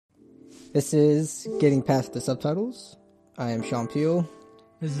This is Getting Past the Subtitles. I am Sean Peel.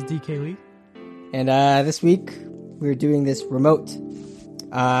 This is DK Lee. And this week, we're doing this remote. So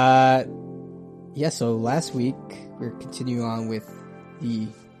last week, we're continuing on with the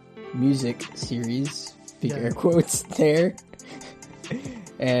music series. Big air quotes there.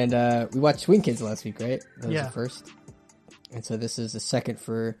 And we watched Twin Kids last week, right? That was the first. And so this is the second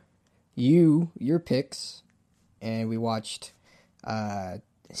for your picks. And we watched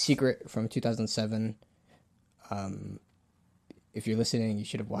Secret from 2007. If you're listening, you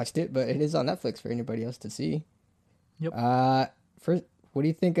should have watched it, but it is on Netflix for anybody else to see. Yep. First, what do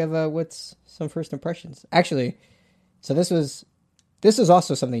you think of what's some first impressions? Actually, so this was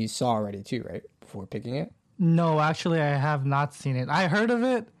also something you saw already too, right? Before picking it. No, actually, I have not seen it. I heard of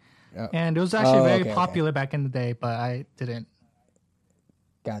it, and it was actually very popular back in the day, but I didn't.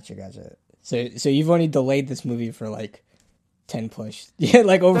 Gotcha. So you've only delayed this movie for like 10 plus,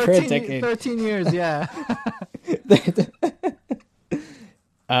 like over 13, a decade. 13 years, yeah.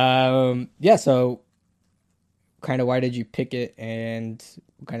 So kind of why did you pick it, and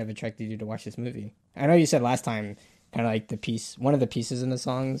what kind of attracted you to watch this movie? I know you said last time kind of like one of the pieces in the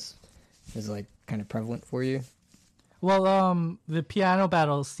songs is like kind of prevalent for you. Well, the piano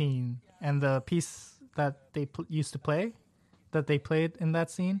battle scene and the piece that they used to play, that they played in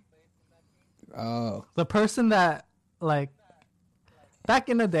that scene. Oh. The person that, like, back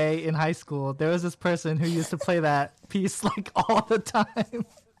in the day in high school, there was this person who used to play that piece like all the time.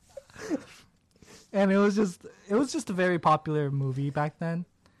 And it was just a very popular movie back then.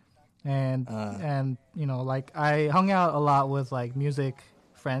 And you know, like I hung out a lot with like music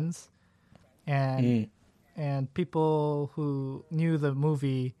friends and people who knew the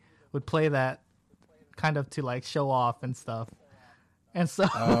movie would play that kind of to like show off and stuff. And so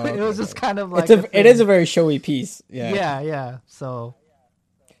it was just kind of like it is a very showy piece. Yeah. So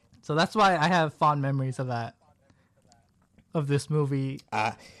that's why I have fond memories of this movie.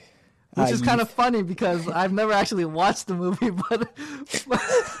 Which is kind of funny because I've never actually watched the movie, but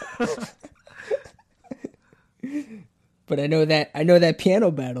I know that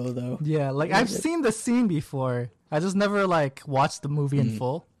piano battle though. Yeah, like I've seen the scene before. I just never like watched the movie in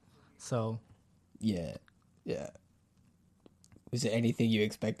full. So yeah. Was it anything you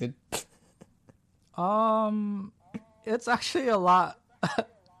expected? It's actually a lot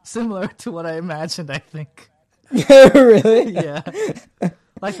similar to what I imagined, I think. Really? Yeah.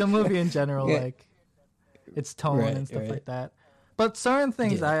 Like the movie in general, like its tone and stuff like that. But certain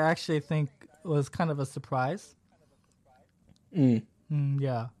things I actually think was kind of a surprise.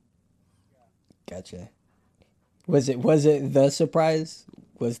 Yeah. Gotcha. Was it the surprise?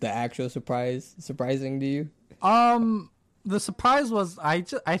 Was the actual surprise surprising to you? The surprise was I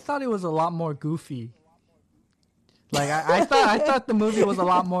thought it was a lot more goofy. Like I thought the movie was a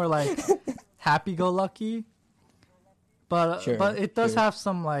lot more like happy-go-lucky. But it does have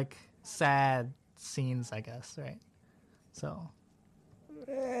some like sad scenes, I guess, right? So,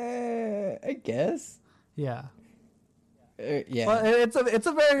 I guess. Yeah. Yeah. But it's a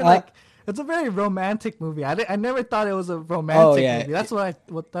very it's a very romantic movie. I never thought it was a romantic movie. That's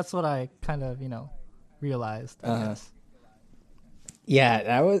what I kind of realized. I guess.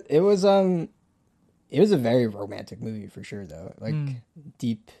 Yeah, it was a very romantic movie for sure though. Like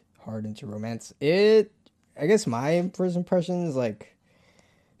deep, hard into romance. I guess my first impression is like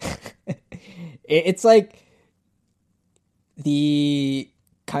it's like the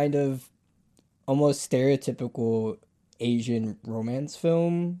kind of almost stereotypical Asian romance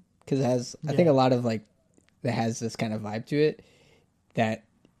film because it has I think a lot of like that has this kind of vibe to it that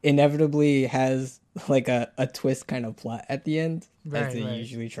inevitably has like a twist kind of plot at the end as they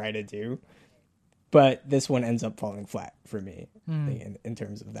usually try to do. But this one ends up falling flat for me in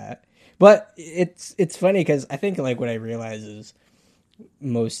terms of that. But it's funny because I think like what I realize is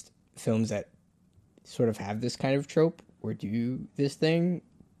most films that sort of have this kind of trope or do this thing,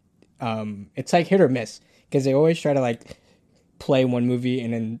 it's like hit or miss because they always try to like play one movie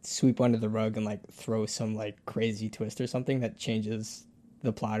and then sweep under the rug and like throw some like crazy twist or something that changes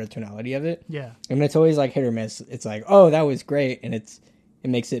the plot or tonality of it. Yeah. And it's always like hit or miss. It's like, oh, that was great, and it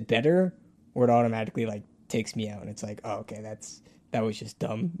makes it better. Or it automatically like takes me out, and it's like, oh, okay, that was just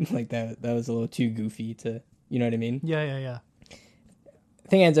dumb. Like that was a little too goofy to, you know what I mean? Yeah.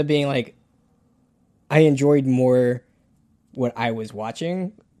 Thing ends up being like, I enjoyed more what I was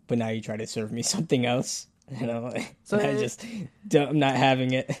watching, but now you try to serve me something else, so I'm not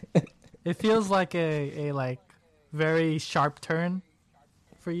having it. It feels like a like very sharp turn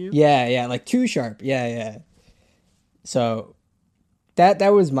for you. Yeah, like too sharp. Yeah. So.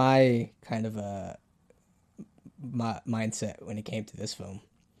 That was my kind of my mindset when it came to this film.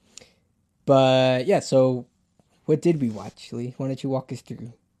 But yeah, so what did we watch, Lee? Why don't you walk us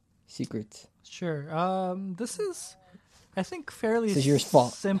through Secrets? Sure. This is, I think, fairly This is your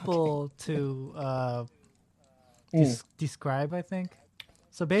fault. simple to Mm. describe. I think.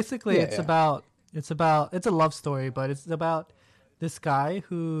 So basically, Yeah, it's yeah. about it's a love story, but it's about this guy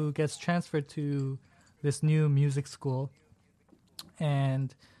who gets transferred to this new music school,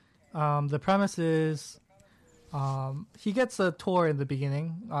 and the premise is he gets a tour in the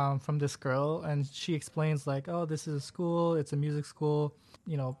beginning from this girl, and she explains like, "Oh, this is a school. It's a music school.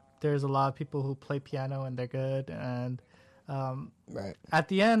 You know, there's a lot of people who play piano and they're good." And Right. at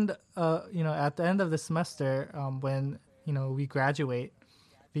the end, at the end of the semester, when we graduate,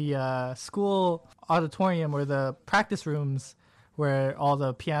 the school auditorium or the practice rooms where all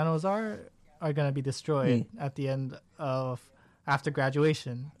the pianos are gonna be destroyed at the end of after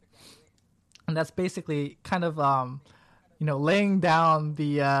graduation, and that's basically kind of laying down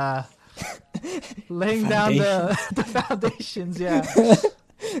the laying down the foundations, yeah.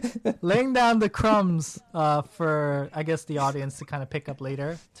 Laying down the crumbs for, I guess, the audience to kind of pick up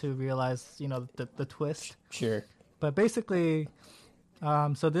later to realize the twist. Sure. But basically,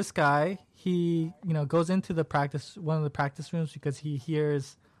 so this guy, he goes into one of the practice rooms because he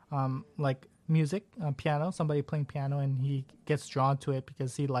hears like music, piano, somebody playing piano, and he gets drawn to it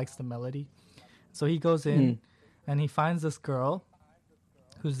because he likes the melody. So he goes in and he finds this girl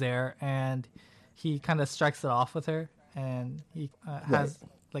who's there, and he kind of strikes it off with her, and he has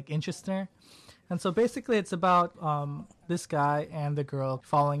like interest in her. And so basically it's about this guy and the girl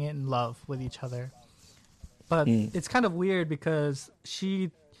falling in love with each other. But it's kind of weird because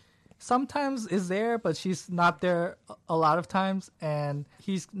she sometimes is there, but she's not there a lot of times, and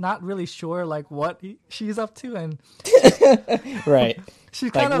he's not really sure like what she's up to, and Right.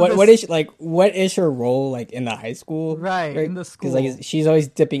 she's Like kind of what is her role like in the high school? Right, in the school. Because like she's always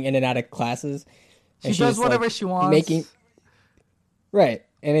dipping in and out of classes. And she does she's, whatever like, she wants. Right.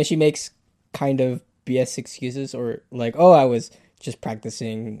 And then she makes kind of BS excuses, or like, oh, I was just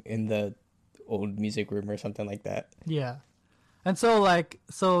practicing in the old music room or something like that. Yeah. And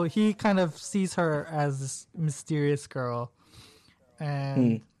so he kind of sees her as this mysterious girl,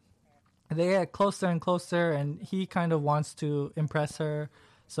 and they get closer and closer, and he kind of wants to impress her.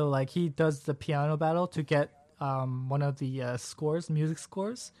 So like he does the piano battle to get one of the music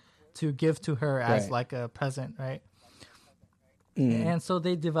scores, to give to her as like a present, right? And so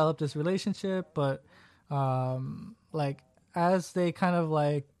they develop this relationship, but like as they kind of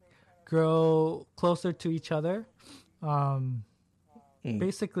like grow closer to each other,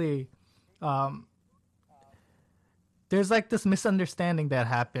 basically there's like this misunderstanding that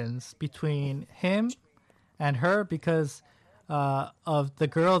happens between him and her because of the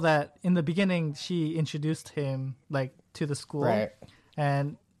girl that in the beginning she introduced him like to the school. Right.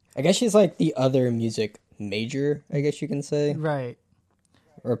 And I guess she's like the other music major, I guess you can say. right.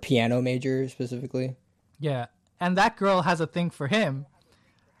 Or piano major specifically. Yeah. And that girl has a thing for him.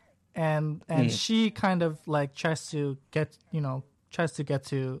 And she kind of like tries to get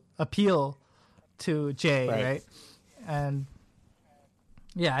to appeal to Jay, right? And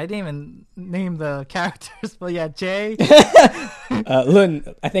yeah, I didn't even name the characters, but yeah, Jay. Lun,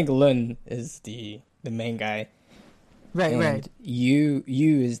 I think Lun is the main guy. Right, and right. You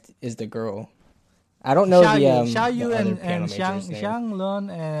is the girl. I don't know Xiao Yu the other and piano major's name. Xiang Lun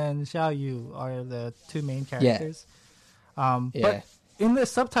and Xiao Yu are the two main characters. But in the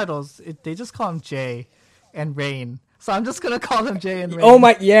subtitles, they just call him Jay and Rain. So I'm just gonna call them Jay and Rain. Oh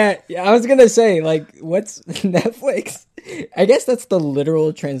my, yeah. I was gonna say, like, what's Netflix? I guess that's the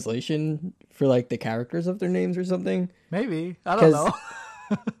literal translation for like the characters of their names or something. Maybe, I don't know.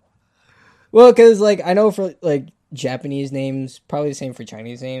 Well, because like I know for like Japanese names, probably the same for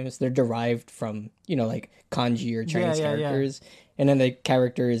Chinese names. They're derived from like kanji or Chinese characters, and then the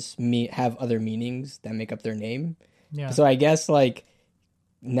characters have other meanings that make up their name. Yeah. So I guess like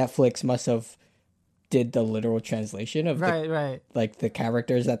Netflix must have did the literal translation of like the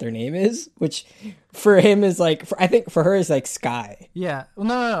characters that their name is, which for him is like I think for her is like Sky. Yeah. Well,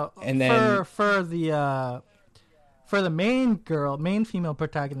 no. And then for the main female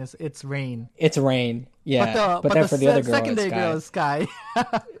protagonist, it's Rain. It's Rain. Yeah. But then the for the other girl, secondary girl is Sky.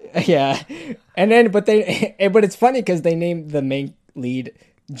 Yeah. And then but it's funny because they named the main lead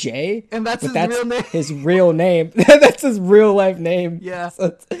Jay, and that's his real name. His real name. That's his real life name. Yeah.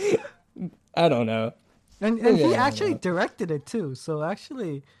 So I don't know. And he actually directed it too. So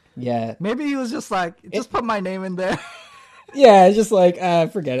actually, yeah, maybe he was just like, put my name in there. Yeah, it's just like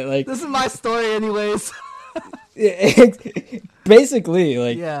forget it. Like this is my story, anyways. Basically,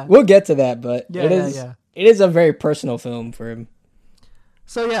 like we'll get to that, but it is a very personal film for him.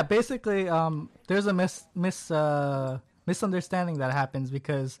 So yeah, basically, there's a misunderstanding that happens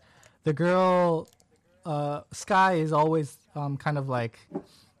because the girl, Sky, is always kind of like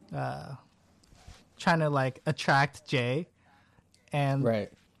trying to like attract Jay, and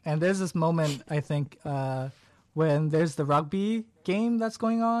Right. and there's this moment I think when there's the rugby game that's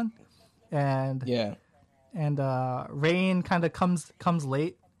going on, and Yeah. Rain kind of comes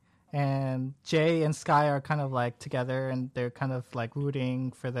late, and Jay and Sky are kind of like together, and they're kind of like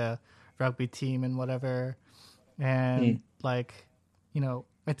rooting for the rugby team and whatever, and like, you know,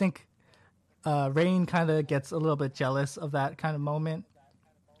 I think Rain kind of gets a little bit jealous of that kind of moment,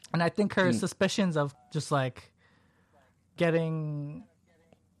 and I think her suspicions of just like getting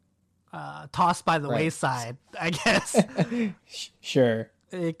tossed by the Right. wayside, I guess. Sure.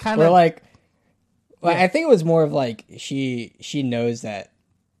 It kind Or of like, well, Yeah. I think it was more of like she knows that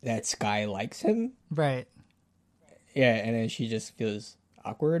Sky likes him. right. Yeah, and then she just feels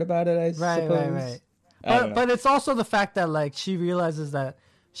awkward about it, I Right, suppose. right. I don't know. But it's also the fact that like she realizes that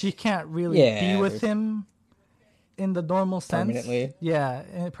she can't really Yeah, be with there's- him in the normal sense. Permanently.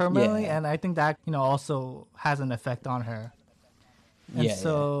 Yeah, permanently, Yeah. and I think that, you know, also has an effect on her. And Yeah,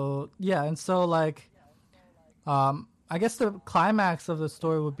 so like I guess the climax of the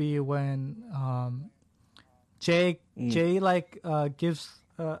story would be when Jay like gives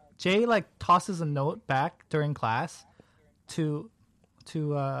Jay like tosses a note back during class to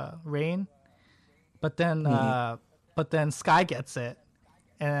Rain, but then Sky gets it,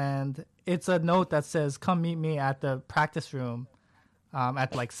 and it's a note that says, "Come meet me at the practice room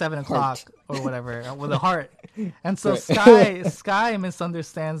at like 7 o'clock or whatever," with a heart. And so Sky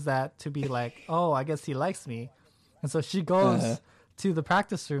misunderstands that to be like, "Oh, I guess he likes me," and so she goes to the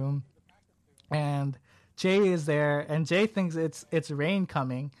practice room, and Jay is there, and Jay thinks it's Rain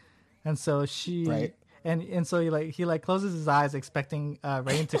coming, and so she Right. and so he closes his eyes expecting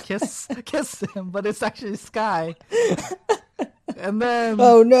Rain to kiss him, but it's actually Sky. And then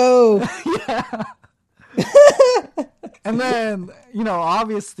Oh no. and then, you know,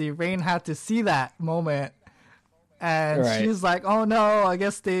 obviously Rain had to see that moment, and Right. she's like, "Oh no, I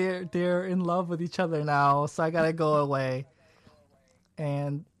guess they're in love with each other now, so I gotta go away."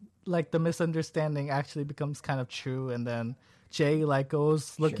 And like the misunderstanding actually becomes kind of true, and then Jay like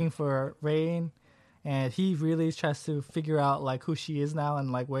goes looking for Rain, and he really tries to figure out like who she is now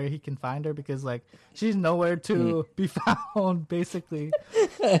and like where he can find her, because like she's nowhere to be found basically.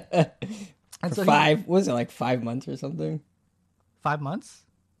 And so Was it like 5 months or something? 5 months?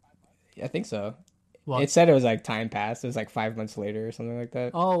 I think so. What? It said it was like time passed. It was like 5 months later or something like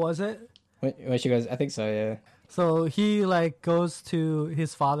that. Oh, was it? When she goes, I think so, yeah. So he like goes to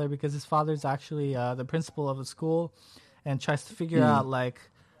his father, because his father's actually the principal of the school, and tries to figure out like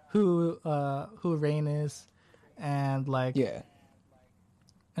who Rain is, and like Yeah.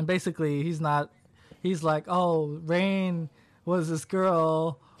 and basically he's like, "Oh, Rain was this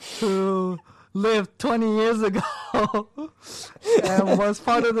girl who lived 20 years ago and was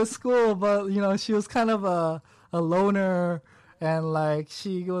part of the school, but you know, she was kind of a loner, and like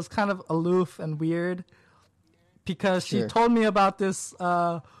she was kind of aloof and weird, because she Sure. told me about this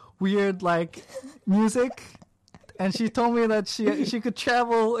weird like music, and she told me that she could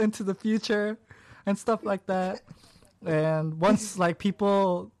travel into the future and stuff like that." And once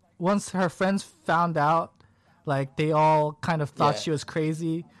her friends found out, like they all kind of thought Yeah. she was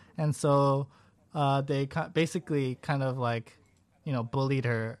crazy, and so they basically kind of like, you know, bullied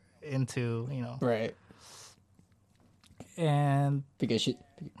her into, you know, Right. and Because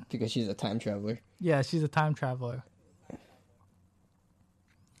she's a time traveler. yeah, she's a time traveler.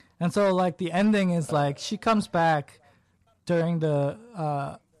 And so like the ending is like she comes back during the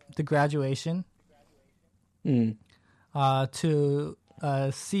graduation to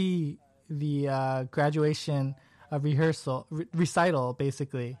see the graduation recital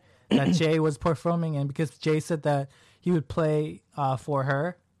basically that Jay was performing in, because Jay said that he would play for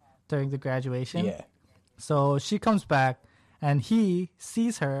her during the graduation. Yeah. So she comes back, and he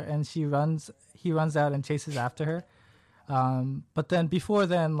sees her, and he runs out and chases after her. But then before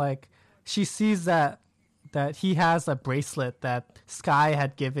then, like she sees that he has a bracelet that Sky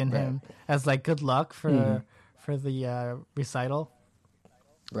had given him as like good luck for the recital.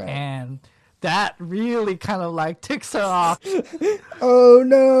 Right. And that really kind of like ticks her off. Oh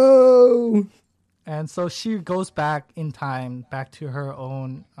no. And so she goes back in time, back to her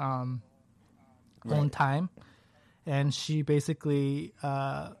own time, and she basically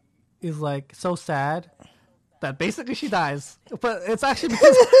is like so sad that basically she dies. But it's actually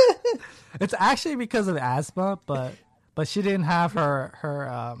because of asthma, but she didn't have her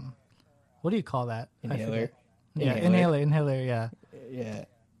what do you call that? I Inhaler. forget. Yeah, inhaler. Yeah. Yeah.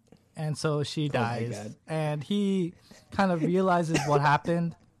 And so she Oh my dies, God. and he kind of realizes what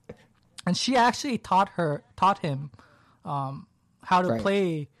happened, and she actually taught him how to Right.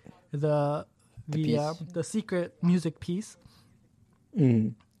 play the The piece. the secret music piece.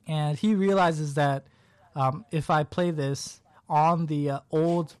 Mm. And he realizes that if I play this on the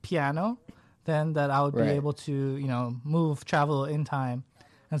old piano, then that I would be Right. able to, travel in time.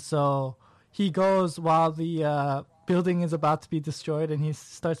 And so he goes while the building is about to be destroyed, and he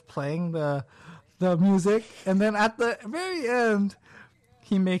starts playing the music. And then at the very end,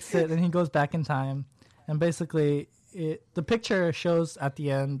 he makes it, and he goes back in time. And basically, the picture shows at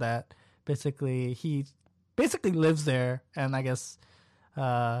the end that basically he basically lives there, and I guess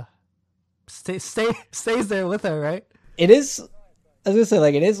stays there with her, right? It is. I was gonna say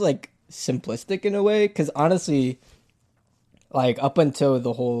like it is like simplistic in a way because honestly, like up until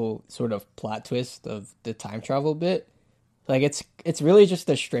the whole sort of plot twist of the time travel bit, like it's really just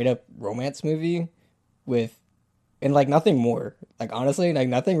a straight up romance movie with and like nothing more. Like honestly, like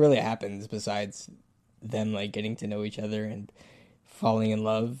nothing really happens besides them like getting to know each other and falling in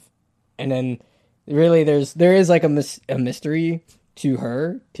love, and then really there is like a mystery to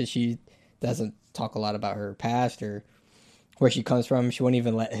her because she doesn't talk a lot about her past or where she comes from. She won't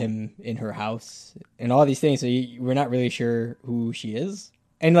even let him in her house and all these things. So we're not really sure who she is.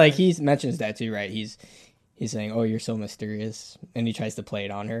 And like Right. he mentions that too, right? He's saying, "Oh, you're so mysterious," and he tries to play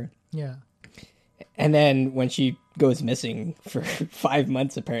it on her. Yeah. And then when she goes missing for 5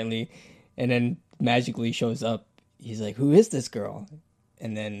 months apparently, and then magically shows up, he's like, "Who is this girl?"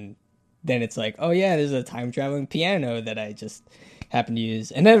 And then it's like, "Oh yeah, there's a time traveling piano that I just happened to use."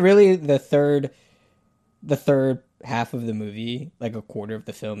 And then really the third half of the movie, like a quarter of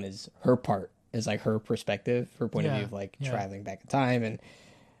the film, is her part, is like her perspective, her point of view Yeah. of like Yeah. traveling back in time and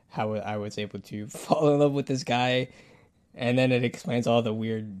how I was able to fall in love with this guy. And then it explains all the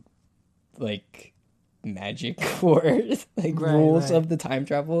weird like magic or like Right. rules Right. of the time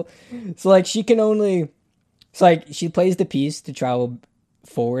travel. So like she can only it's like she plays the piece to travel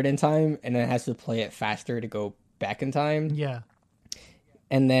forward in time and then has to play it faster to go back in time. Yeah.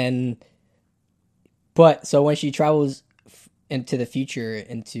 And then but so when she travels into the future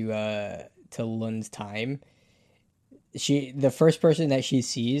into to Lund's time, the first person that she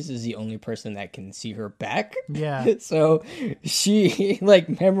sees is the only person that can see her back. Yeah. So she like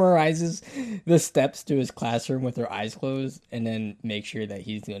memorizes the steps to his classroom with her eyes closed and then make sure that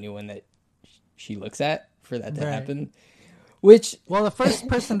he's the only one that she looks at for that to Right. happen. Which Well, the first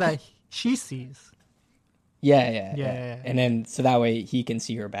person that she sees. yeah. Yeah. And then so that way he can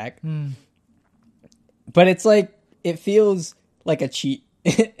see her back. Mm. But it's like it feels like a cheat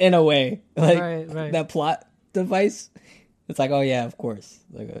in a way. Like Right. that plot device. It's like, oh yeah, of course.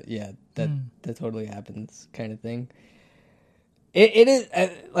 Like yeah, that Mm. that totally happens kind of thing. It is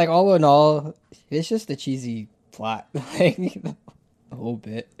like all in all, it's just a cheesy plot, like a whole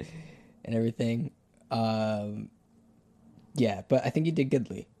bit and everything. Yeah, but I think you did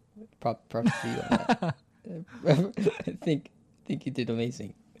goodly. Props to you on that. I think you did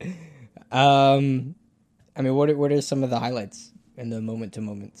amazing. I mean, what are some of the highlights and the moment to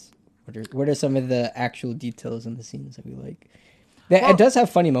moments? What are some of the actual details in the scenes that we like? Well, It does have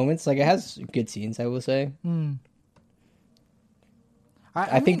funny moments. Like it has good scenes, I will say. mm.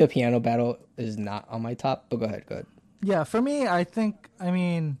 I think the piano battle is not on my top, but go ahead. Yeah, for me, I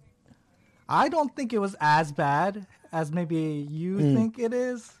don't think it was as bad as maybe you think it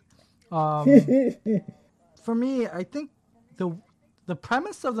is. For me, I think the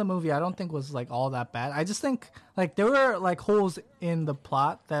premise of the movie I don't think was like all that bad. I just think like there were like holes in the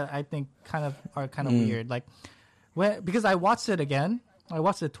plot that I think are kind of weird. Like because I watched it again. I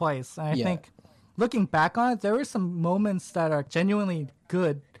watched it twice, and I think looking back on it, there were some moments that are genuinely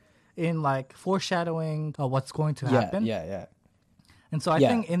good in like foreshadowing what's going to happen. Yeah. And so I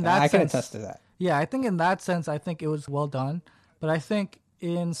think in that I sense, can attest to that. Yeah, I think in that sense, I think it was well done. But I think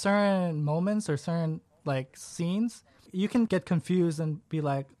in certain moments or certain like scenes, you can get confused and be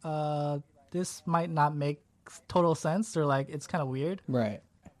like, this might not make total sense, or like it's kind of weird. Right.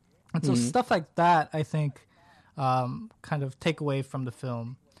 And so stuff like that, I think, kind of take away from the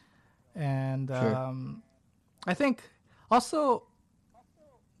film. And Sure. I think also,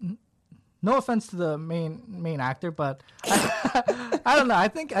 no offense to the main actor, but I don't know. I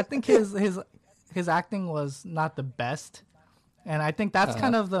think his acting was not the best, and I think that's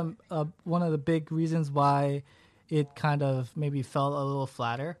kind of the one of the big reasons why it kind of maybe felt a little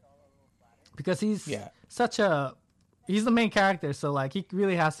flatter, because he's he's the main character, so like he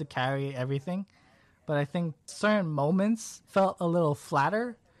really has to carry everything. But I think certain moments felt a little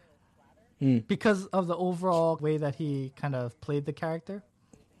flatter, because of the overall way that he kind of played the character.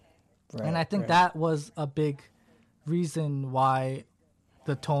 Right, And I think that was a big reason why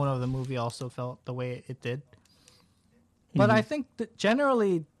the tone of the movie also felt the way it did. But I think that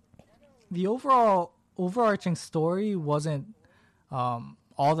generally the overarching story wasn't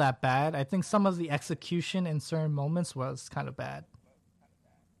all that bad. I think some of the execution in certain moments was kind of bad.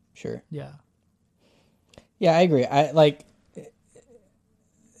 Sure. Yeah. Yeah, I agree.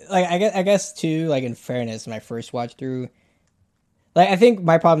 I guess too, like, in fairness, my first watch through, like, I think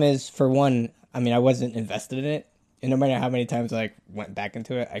my problem is, for one, I mean, I wasn't invested in it, and no matter how many times I went back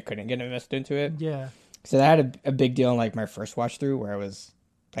into it, I couldn't get invested into it. Yeah. So that had a big deal in, like, my first watch through, where I was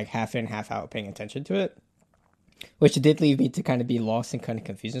like half in, half out, paying attention to it, which did leave me to kind of be lost and kind of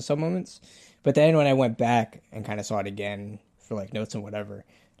confused in some moments. But then when I went back and kind of saw it again for, like, notes and whatever,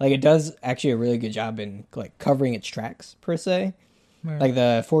 like, it does actually a really good job in, like, covering its tracks per se. Right. Like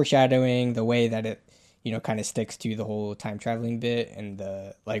the foreshadowing, the way that it, kind of sticks to the whole time traveling bit, and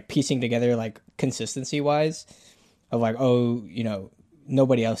the, like, piecing together, like, consistency wise of, like, oh,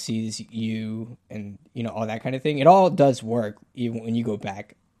 nobody else sees you, and, all that kind of thing. It all does work even when you go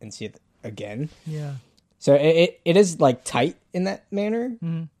back and see it again. Yeah. So it is, like, tight in that manner.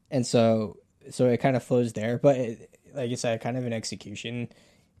 Mm-hmm. And so it kind of flows there, but like you said, kind of in execution,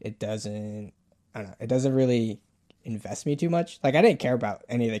 it doesn't, I don't know, it doesn't really invest me too much. Like, I didn't care about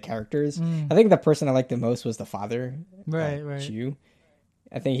any of the characters. I think the person I liked the most was the father, Right. Chu.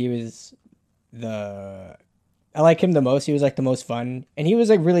 I think he was I like him the most. He was, like, the most fun, and he was,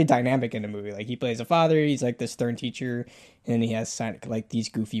 like, really dynamic in the movie. Like, he plays a father, he's, like, the stern teacher, and then he has, like, these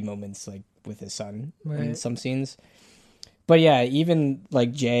goofy moments, like, with his son in some scenes. But yeah, even,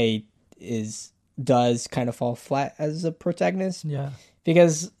 like, Jay does kind of fall flat as a protagonist. Yeah.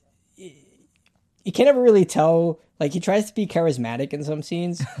 Because you can't ever really tell. Like, he tries to be charismatic in some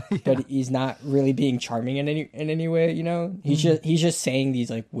scenes, but he's not really being charming in any way. He's just saying these,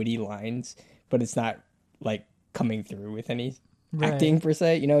 like, witty lines, but it's not, like, coming through with any acting per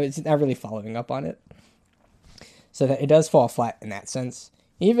se. It's not really following up on it. So that it does fall flat in that sense.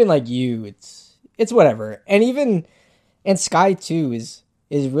 Even, like, it's whatever. And Sky too is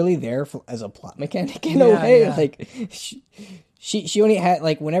really there as a plot mechanic in a way. Yeah. Like, she only had,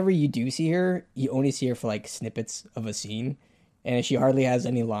 like, whenever you do see her, you only see her for, like, snippets of a scene, and she hardly has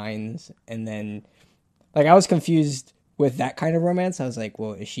any lines. And then, like, I was confused with that kind of romance. I was like,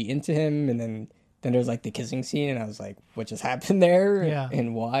 well, is she into him? And then there's, like, the kissing scene, and I was like, what just happened there? Yeah.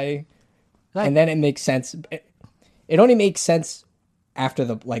 And why? And then it makes sense. It only makes sense after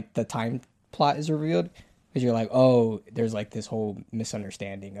the time plot is revealed, because you're like, oh, there's, like, this whole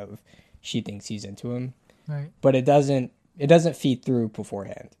misunderstanding of she thinks he's into him, right? But it doesn't feed through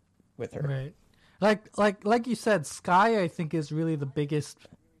beforehand with her, right? Like you said, Sky, I think, is really the biggest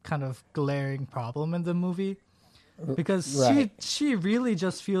kind of glaring problem in the movie, because she really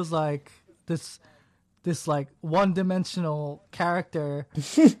just feels like this like one-dimensional character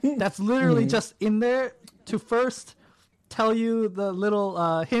that's literally just in there to first tell you the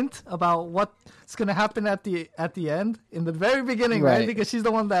little hint about what's gonna happen at the end in the very beginning, right? Because she's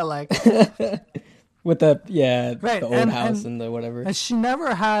the one that, like, with the old house and the whatever, and she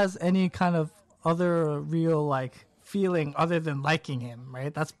never has any kind of other real, like, feeling other than liking him,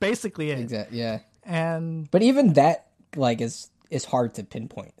 right? That's basically it. Exactly. Yeah. But even that, like, is hard to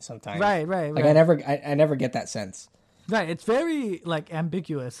pinpoint sometimes. Right. Like, I never get that sense. Right. It's very, like,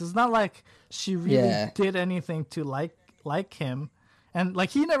 ambiguous. It's not like she really did anything to like him, and,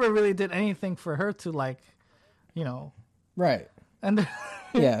 like, he never really did anything for her to, like, right. And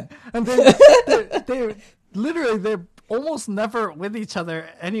yeah, and they're literally, they're almost never with each other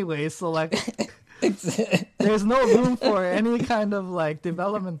anyway, so, like, there's no room for any kind of, like,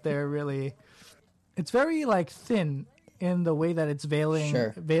 development there, really. It's very, like, thin in the way that it's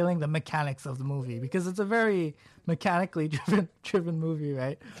veiling the mechanics of the movie, because it's a very mechanically driven movie,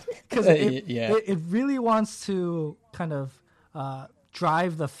 right? Because it really wants to kind of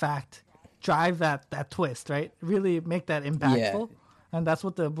drive that twist, right? Really make that impactful, and that's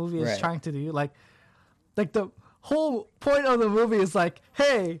what the movie is trying to do. Like the whole point of the movie is like,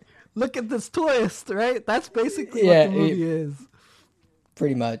 hey, look at this twist, right? That's basically what the movie is.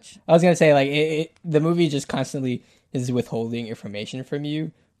 Pretty much. I was gonna say, like, the movie just constantly is withholding information from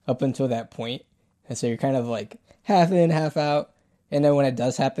you up until that point, and so you're kind of, like, half in, half out, and then when it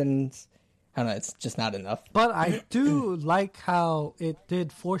does happen, I don't know, it's just not enough. But I do like how it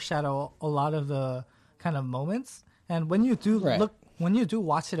did foreshadow a lot of the kind of moments, and when you do when you do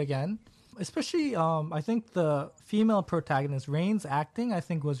watch it again, especially I think the female protagonist Rain's acting, I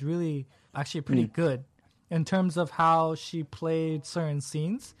think, was really actually pretty good in terms of how she played certain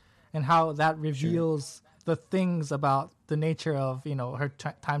scenes. and how that reveals the things about the nature of, you know, her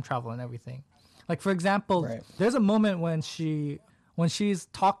time travel and everything. Like, for example, there's a moment when she's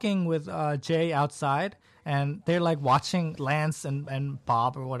talking with Jay outside, and they're like watching Lance and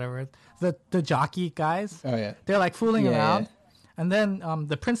Bob or whatever, the jockey guys. Oh yeah. They're like fooling around. Yeah. And then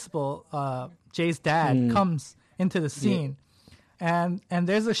the principal, Jay's dad, comes into the scene. Yeah. And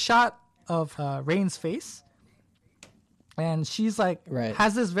there's a shot of Rain's face. And she's like,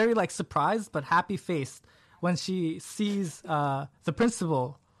 has this very like surprised but happy face when she sees the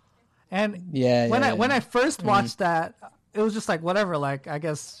principal. And when I first watched that, it was just like, whatever, like, I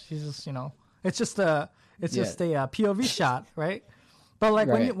guess she's just, you know, it's just a POV shot, right? But like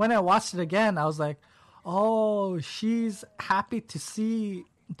when I watched it again, I was like, oh, she's happy to see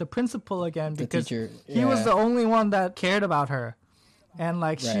the principal again because he was the only one that cared about her. And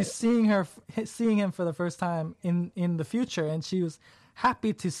like she's seeing him for the first time in the future, and she was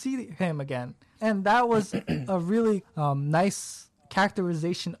happy to see him again. And that was a really nice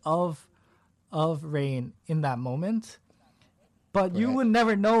characterization of Rain in that moment. But you would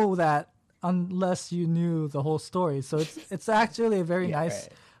never know that unless you knew the whole story. So it's actually a very nice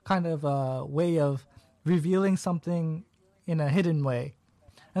kind of way of revealing something in a hidden way.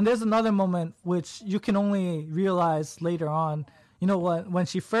 And there's another moment which you can only realize later on. You know what? When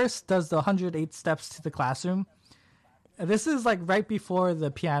she first does the 108 steps to the classroom, this is like right before the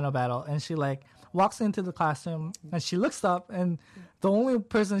piano battle, and she like walks into the classroom and she looks up, and the only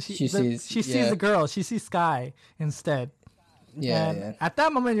person she sees the girl. She sees Sky instead. Yeah. At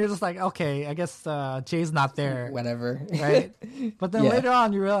that moment, you're just like, okay, I guess Jay's not there. Whatever. Right? But then later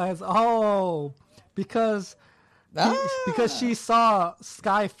on, you realize, because she saw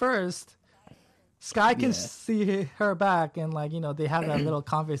Sky first, Sky can see her back, and like, you know, they have that little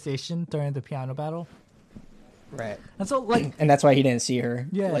conversation during the piano battle. Right. And so like, and that's why he didn't see her.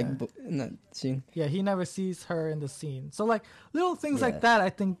 Yeah. Like in that scene. Yeah, he never sees her in the scene. So like little things like that, I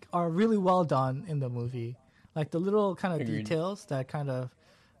think, are really well done in the movie. Like the little kind of details that kind of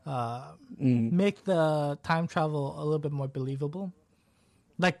make the time travel a little bit more believable.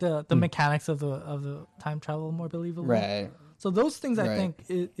 Like the mechanics of the time travel more believable. Right. So those things, I think,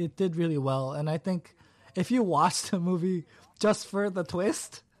 it did really well. And I think if you watch the movie just for the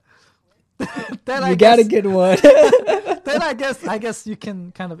twist, then you got a good one. Then I guess you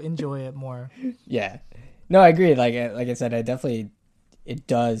can kind of enjoy it more. Yeah. No, I agree. Like I said, it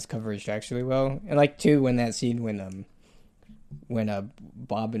does cover it actually well. And like too, when that scene when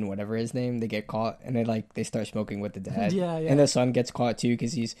Bob and whatever his name, they get caught and they start smoking with the dad. Yeah. And the son gets caught too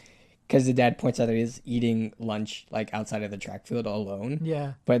because the dad points out that he's eating lunch like outside of the track field alone.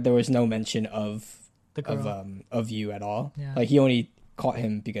 Yeah. But there was no mention of the girl. of you at all. Yeah. Like he only caught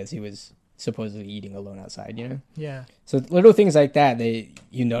him because he was supposedly eating alone outside, you know? Yeah. So little things like that,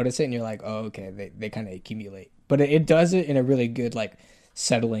 you notice it and you're like, oh, okay, they kind of accumulate. But it does it in a really good, like,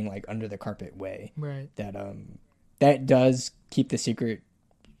 settling, like, under the carpet way. Right. That does keep the secret.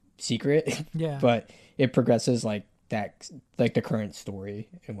 Yeah. But it progresses like that, like the current story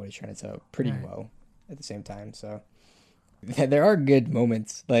and what it's trying to tell pretty well at the same time. So there are good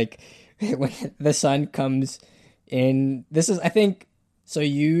moments, like when the son comes in. This is, I think, so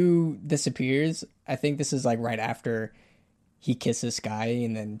you disappears. I think this is like right after he kisses Sky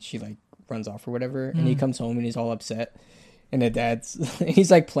and then she like runs off or whatever, and he comes home and he's all upset, and the he's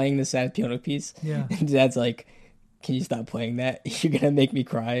like playing the sad piano piece. Yeah. And dad's like, can you stop playing that? You're gonna make me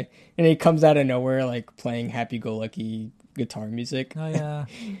cry. And he comes out of nowhere like playing happy-go-lucky guitar music. Oh yeah.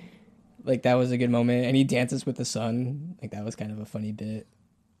 Like that was a good moment. And he dances with the sun. Like that was kind of a funny bit.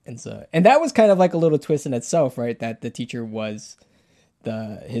 And that was kind of like a little twist in itself, right? That the teacher was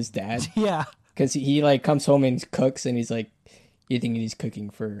his dad. Yeah. Because he like comes home and cooks, and he's like, you think he's cooking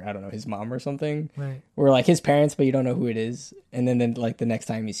for, I don't know, his mom or something. Right. Or like his parents, but you don't know who it is. And then like the next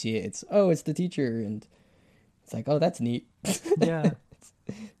time you see it, it's the teacher, and it's like, oh, that's neat. Yeah.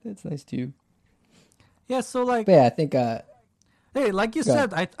 That's nice too. Yeah, so like, but yeah, I think hey, like you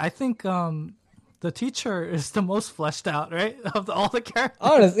said, I think the teacher is the most fleshed out, right? Of all the characters.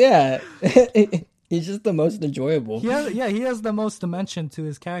 Honestly, yeah. He's just the most enjoyable. He has the most dimension to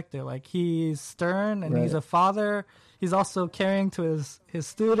his character. Like he's stern and he's a father. He's also caring to his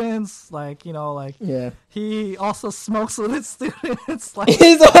students. Like, you know, like he also smokes with his students. Like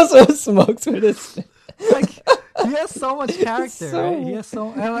he's also smokes with his like he has so much character, right? He has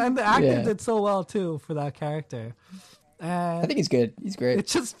and the actor did so well too for that character. And I think he's good. He's great. It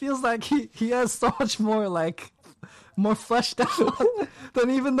just feels like he has so much more like more fleshed out than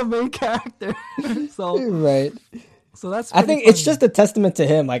even the main character. So right. So that's I pretty think it's funny. just a testament to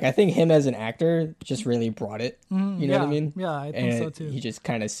him. Like I think him as an actor just really brought it. Mhm, You know what I mean? Yeah, I think so too. He just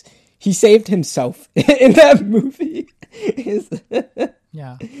kind of he saved himself in that movie.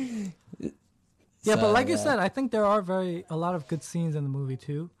 Yeah. Yeah, but So, like you yeah. said, I think there are a lot of good scenes in the movie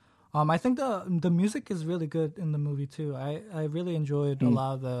too. I think the music is really good in the movie too. I really enjoyed a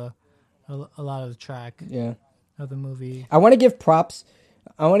lot of the track Yeah. of the movie. I want to give props.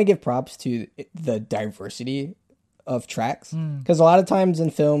 I want to give props to the diversity of tracks because a lot of times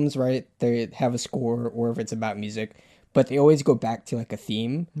in films, right, they have a score or if it's about music, but they always go back to like a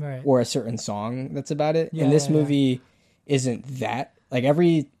theme Right. or a certain song that's about it. Yeah, And this yeah, yeah. movie isn't that. Like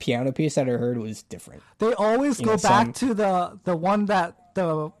every piano piece that I heard was different. They always You go know, back some to the one that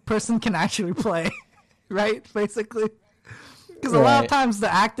the person can actually play, right? Basically. Because a lot of Right. times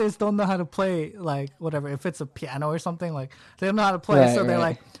the actors don't know how to play, like, whatever. If it's a piano or something, like, they don't know how to play. Right, So they're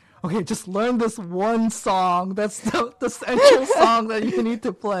right. like, okay, just learn this one song. That's the central song that you need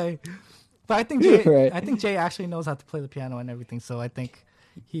to play. But Right. I think Jay actually knows how to play the piano and everything. So I think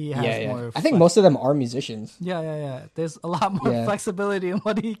he Yeah, has yeah. more. I think most of them are musicians. Yeah. There's a lot more Yeah. flexibility in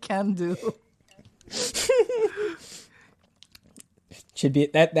what he can do. Should be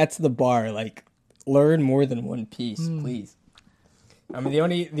that's the bar. Like learn more than one piece, please. I mean the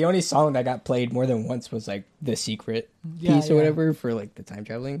only song that got played more than once was like the secret Yeah, piece or yeah. whatever for like the time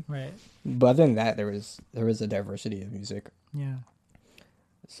traveling. Right. But other than that, there was a diversity of music. Yeah.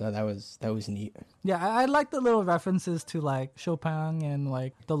 So that was neat. Yeah, I like the little references to like Chopin and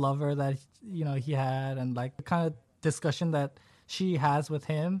like the lover that he had, and like the kind of discussion that she has with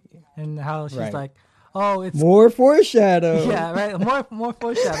him, and how she's Right. like, "Oh, it's More foreshadow. yeah, right, more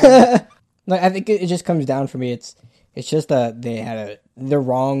foreshadowing." Like I think it just comes down for me. It's just that they had the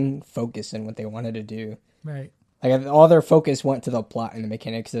wrong focus in what they wanted to do. Right. Like all their focus went to the plot and the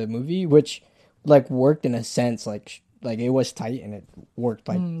mechanics of the movie, which like worked in a sense. Like it was tight and it worked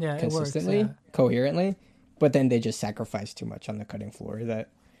like Yeah, it works, consistently, yeah. coherently. But then they just sacrificed too much on the cutting floor that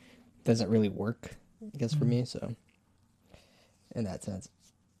doesn't really work, I guess, for me. So in that sense,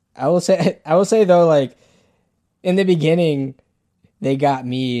 I will say though, like in the beginning, they got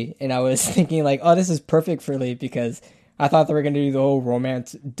me, and I was thinking like, oh, this is perfect for Lee because I thought they were gonna do the whole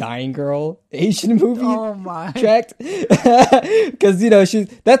romance dying girl Asian movie Oh my. tracked because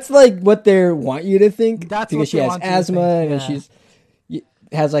that's like what they want you to think That's because what she they has want you to asthma think, and then yeah. she's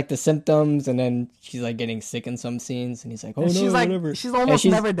has like the symptoms and then she's like getting sick in some scenes and he's like, oh And no, she's like, whatever. she's And almost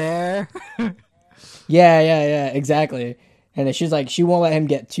never there. yeah, exactly. And then she's like, she won't let him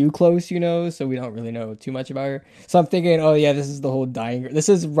get too close, so we don't really know too much about her. So I'm thinking, oh yeah, this is the whole dying. This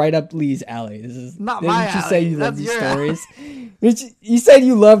is right up Lee's alley. This is Not didn't my you say alley. you love That's these your stories? You said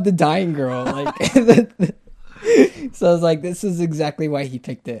you love the dying girl, like. So I was like, this is exactly why he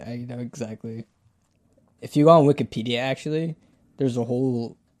picked it. I know exactly. If you go on Wikipedia, actually, there's a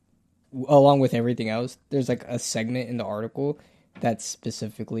whole, along with everything else, there's like a segment in the article that's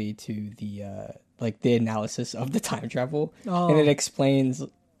specifically to the like the analysis of the time travel, and it Oh. explains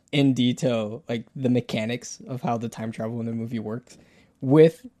in detail like the mechanics of how the time travel in the movie works,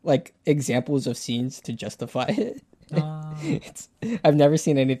 with like examples of scenes to justify it. It's I've never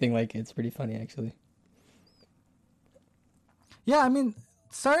seen anything like it. It's pretty funny actually. Yeah, I mean,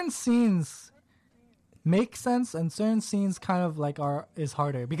 certain scenes make sense, and certain scenes kind of like is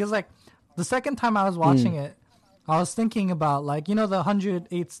harder because like the second time I was watching it, I was thinking about like the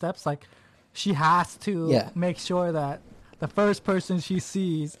 108 steps. Like she has to Yeah. make sure that the first person she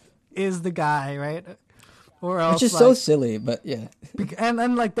sees is the guy, right? Or else Which is so silly, but yeah.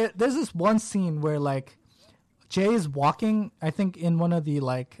 and like there's this one scene where like Jay is walking, I think in one of the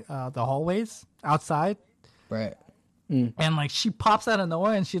like the hallways outside, Right. and like she pops out of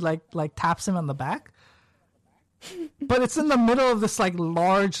nowhere and she like taps him on the back, but it's in the middle of this like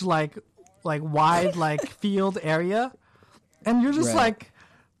large like wide like field area, and you're just Right. like,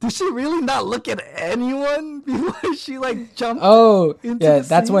 did she really not look at anyone before she like jumped? Oh, into yeah, the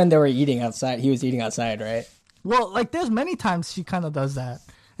that's scene? when they were eating outside. He was eating outside, right? Well, like there's many times she kind of does that,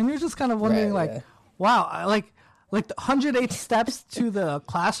 and you're just kind of wondering Right, like, yeah. wow, like the 108 steps to the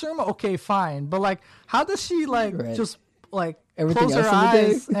classroom, okay, fine, but like how does she like Right. just like Everything close her else in the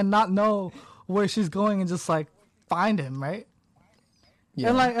day? eyes and not know where she's going and just like find him, right? Yeah.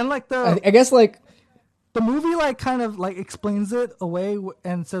 And like the I guess like the movie like kind of like explains it away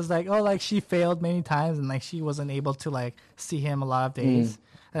and says like, oh, like she failed many times and like she wasn't able to like see him a lot of days,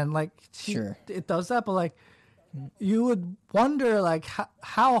 and like Sure. it does that, but like you would wonder like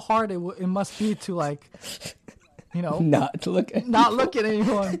how hard it must be to like not look at not look at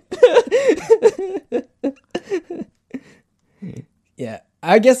anyone. Yeah.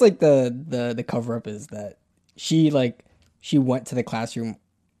 I guess like the cover up is that she went to the classroom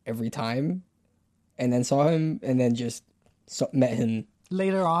every time and then saw him and then just met him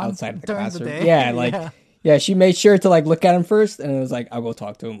Later on outside of the during the classroom. day. Yeah, like Yeah. yeah, she made sure to like look at him first, and it was like I'll go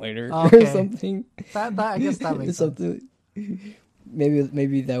talk to him later or Okay. something. That I guess that makes sense. Something.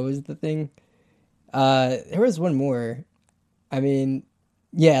 Maybe that was the thing. There was one more. I mean,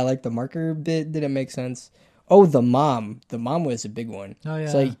 yeah, like the marker bit didn't make sense. Oh, the mom. The mom was a big one. Oh yeah.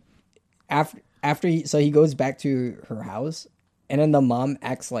 So like, so he goes back to her house, and then the mom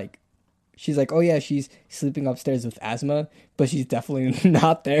acts like she's like, oh yeah, she's sleeping upstairs with asthma, but she's definitely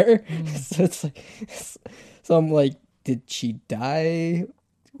not there. So it's like, so I'm like, did she die,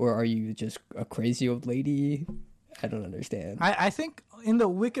 or are you just a crazy old lady? I don't understand. I think in the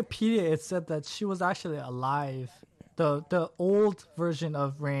Wikipedia it said that she was actually alive. The old version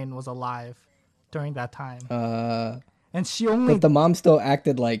of Rain was alive during that time. And she only But the mom still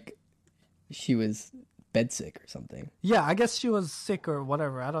acted like she was bedsick or something. Yeah, I guess she was sick or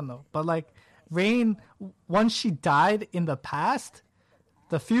whatever. I don't know. But like Rain, once she died in the past,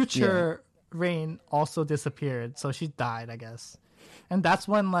 the future Rain also disappeared. So she died, I guess. And that's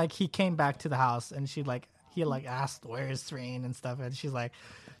when like he came back to the house and he like asked where's Rain and stuff, and she's like,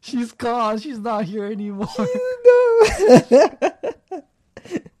 she's gone. She's not here anymore.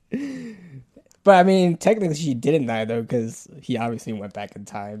 But I mean, technically she didn't die though, because he obviously went back in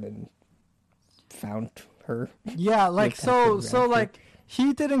time and found her. Yeah, like so after. like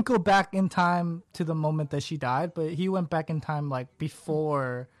he didn't go back in time to the moment that she died, but he went back in time like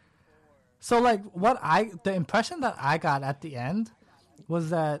before. So like the impression that I got at the end was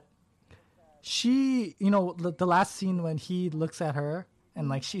that she, the last scene when he looks at her and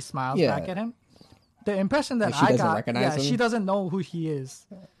like she smiles back at him. The impression that like she I doesn't got, recognize him? she doesn't know who he is.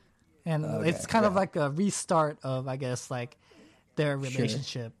 And it's kind of yeah. like a restart of, I guess, like their Sure.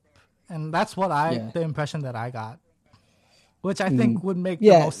 relationship. And that's what the impression that I got, which I Mm. think would make the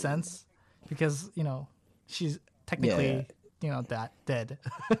Yeah. most sense because, she's technically, dead.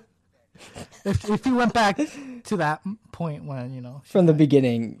 if you went back to that point when, she From the died.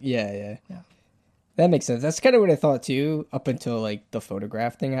 beginning, yeah. That makes sense. That's kind of what I thought too, up until like the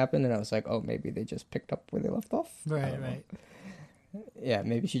photograph thing happened, and I was like, oh, maybe they just picked up where they left off. I Right, don't know. right. Yeah,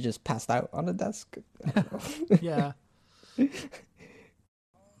 maybe she just passed out on the desk. I don't know. Yeah.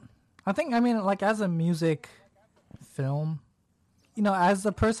 I think, like as a music film, as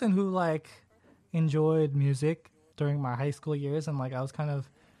a person who like enjoyed music during my high school years, and like I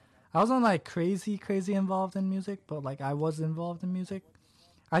wasn't like crazy involved in music, but like I was involved in music.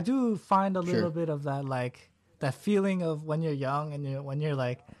 I do find a little bit of that, like that feeling of when you're young and when you're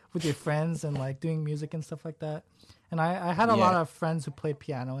like with your friends and like doing music and stuff like that. And I had a lot of friends who played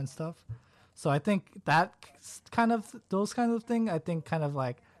piano and stuff. So I think those kinds of thing, I think kind of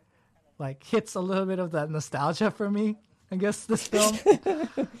like hits a little bit of that nostalgia for me, I guess, this film.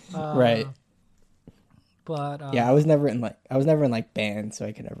 Right. But Yeah, I was never in like band, so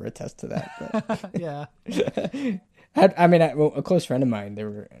I could never attest to that. But yeah. a close friend of mine, there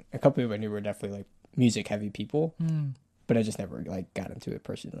were a couple people I knew were definitely like music heavy people, but I just never like got into it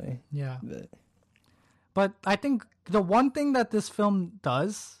personally. Yeah. But I think the one thing that this film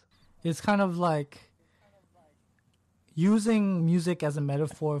does is kind of like using music as a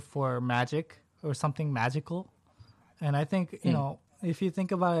metaphor for magic or something magical. And I think, if you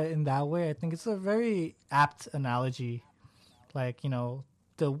think about it in that way, I think it's a very apt analogy. Like,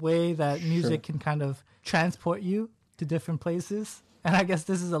 the way that music can kind of transport you to different places. And I guess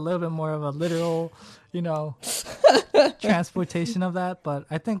this is a little bit more of a literal, transportation of that. But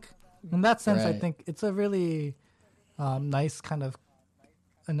I think in that sense, I think it's a really nice kind of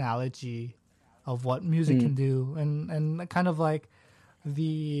analogy of what music can do, and kind of like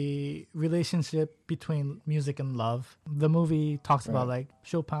the relationship between music and love. The movie talks about like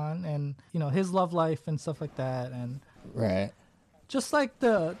Chopin and his love life and stuff like that, and just like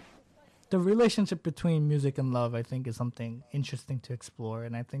the relationship between music and love, I think is something interesting to explore,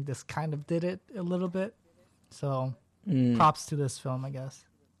 and I think this kind of did it a little bit. So props to this film, I guess.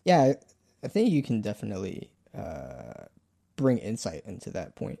 Yeah, I think you can definitely bring insight into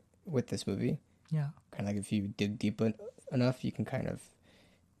that point with this movie. Yeah. Kind of like if you dig deep enough, you can kind of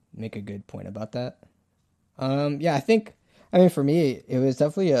make a good point about that. Yeah, for me, it was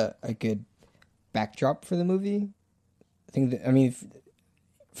definitely a good backdrop for the movie. I think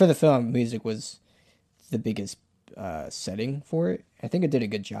for the film, music was the biggest setting for it. I think it did a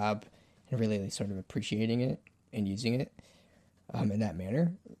good job in really like, sort of appreciating it and using it in that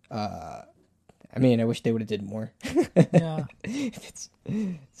manner. I wish they would have did more. Yeah. It's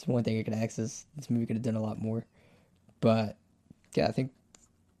one thing I could ask is this movie could have done a lot more. But yeah, I think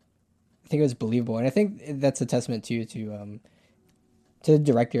think it was believable, and I think that's a testament to the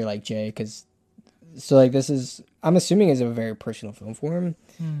director like Jay, because so like this is, I'm assuming, is a very personal film for him.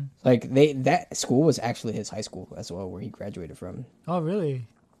 Like that school was actually his high school as well, where he graduated from. Oh, really?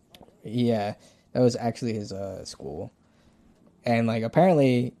 Yeah, that was actually his school, and like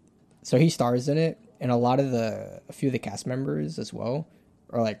apparently, so he stars in it, and a few of the cast members as well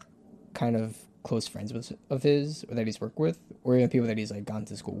are like kind of close friends of his, or that he's worked with, or even people that he's like gone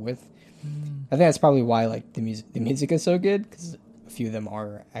to school with. I think that's probably why like the music is so good, because a few of them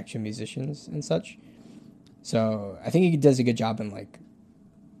are actual musicians and such. So I think he does a good job in like,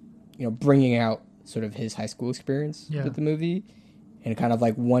 bringing out sort of his high school experience with the movie, and kind of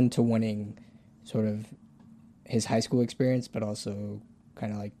like one-to-oneing sort of his high school experience, but also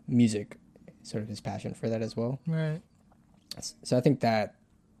kind of like music, sort of his passion for that as well. Right. So I think that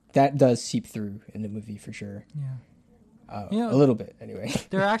does seep through in the movie for sure. Yeah. A little bit anyway.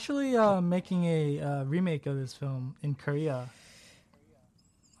 They're actually making a remake of this film in Korea.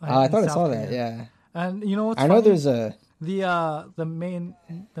 I in thought I South saw Korea. that. Yeah. And you know what's I know funny? there's a the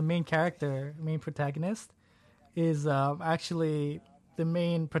main character, main protagonist, is actually the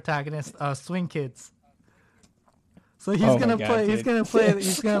main protagonist of Swing Kids. So he's gonna play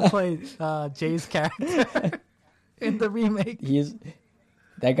Jay's character in the remake.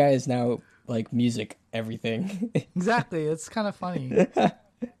 That guy is now like music everything. Exactly, it's kind of funny.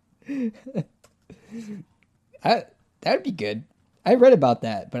 That'd be good. I read about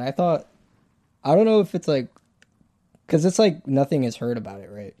that, but I don't know if it's like, because it's like nothing is heard about it,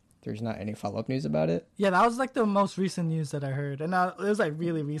 right? There's not any follow-up news about it. Yeah, that was like the most recent news that I heard, and it was like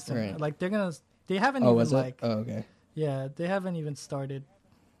really recent. Right. Like they haven't Oh, even was it? like, Oh, okay. yeah, they haven't even started.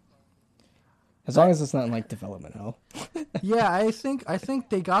 As long as it's not in like development hell. Yeah, I think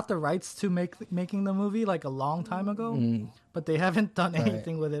they got the rights to making the movie like a long time ago, but they haven't done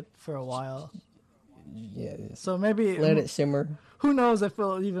anything with it for a while. Yeah. So maybe Let it simmer. Who knows if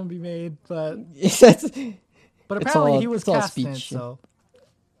it'll even be made? But But apparently he was cast in it, so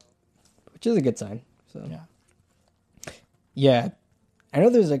which is a good sign. So yeah. Yeah. I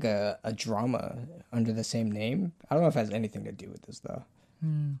know there's like a drama under the same name. I don't know if it has anything to do with this though.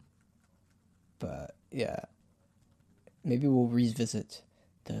 But yeah, maybe we'll revisit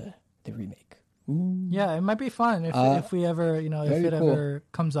the remake. Ooh. Yeah, it might be fun if we ever, if it ever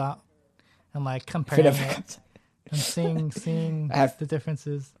comes out, and like comparing it and seeing the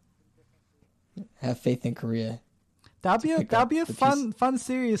differences. I have faith in Korea. That'd be a fun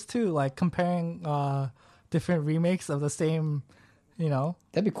series too, like comparing different remakes of the same,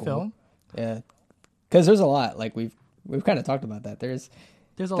 that'd be cool. Film. Yeah, because there's a lot. Like we've kind of talked about that. There's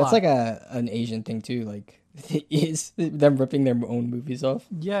a lot. That's like an Asian thing too. Like is them ripping their own movies off.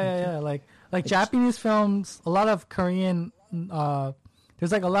 Yeah. Like Japanese films, a lot of Korean.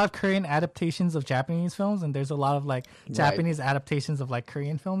 There's like a lot of Korean adaptations of Japanese films, and there's a lot of like Japanese adaptations of like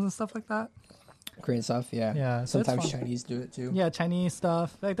Korean films and stuff like that. Korean stuff, yeah. Yeah. So sometimes Chinese do it too. Yeah, Chinese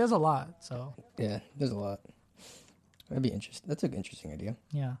stuff. Like there's a lot. So yeah, there's a lot. That'd be interesting. That's an interesting idea.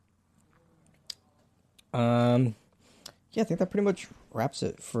 Yeah. Yeah, I think that pretty much wraps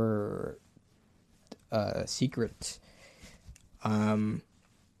it for Secret. I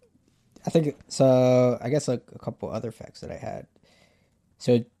think so. I guess like a couple other facts that I had.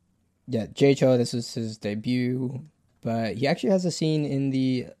 So, yeah, Jay Cho, this is his debut, but he actually has a scene in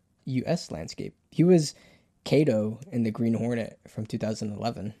the U.S. landscape. He was Kato in The Green Hornet from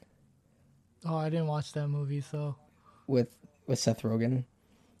 2011. Oh, I didn't watch that movie, so with Seth Rogen.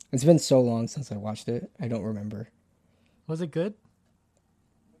 It's been so long since I watched it. I don't remember. Was it good?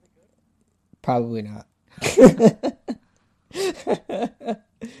 Probably not.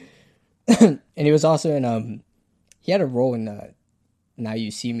 And he was also in he had a role in Now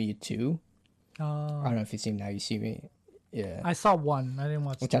You See Me Too. I don't know if you've seen Now You See Me. Yeah. I saw one. I didn't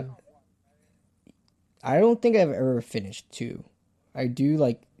watch two. I don't think I've ever finished two. I do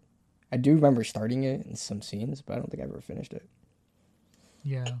remember starting it in some scenes, but I don't think I've ever finished it.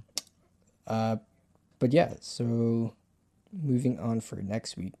 Yeah. But yeah, so moving on for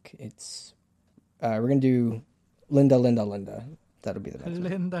next week, it's we're gonna do Linda. That'll be the next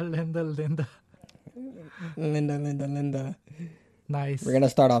one. Linda. Nice. We're gonna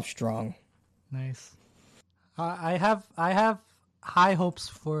start off strong. Nice. I have high hopes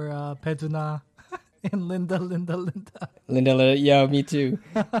for Peduna and Linda. Linda, yeah, me too.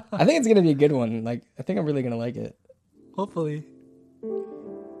 I think it's gonna be a good one. Like, I think I'm really gonna like it. Hopefully.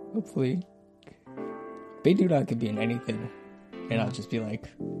 Peduna could be in anything, and I'll just be like,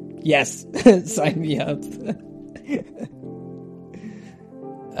 yes, sign me up.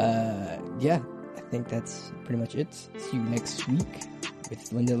 Yeah, I think that's pretty much it. See you next week.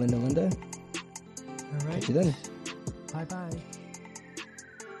 with Linda. All right. Catch you then. Bye bye.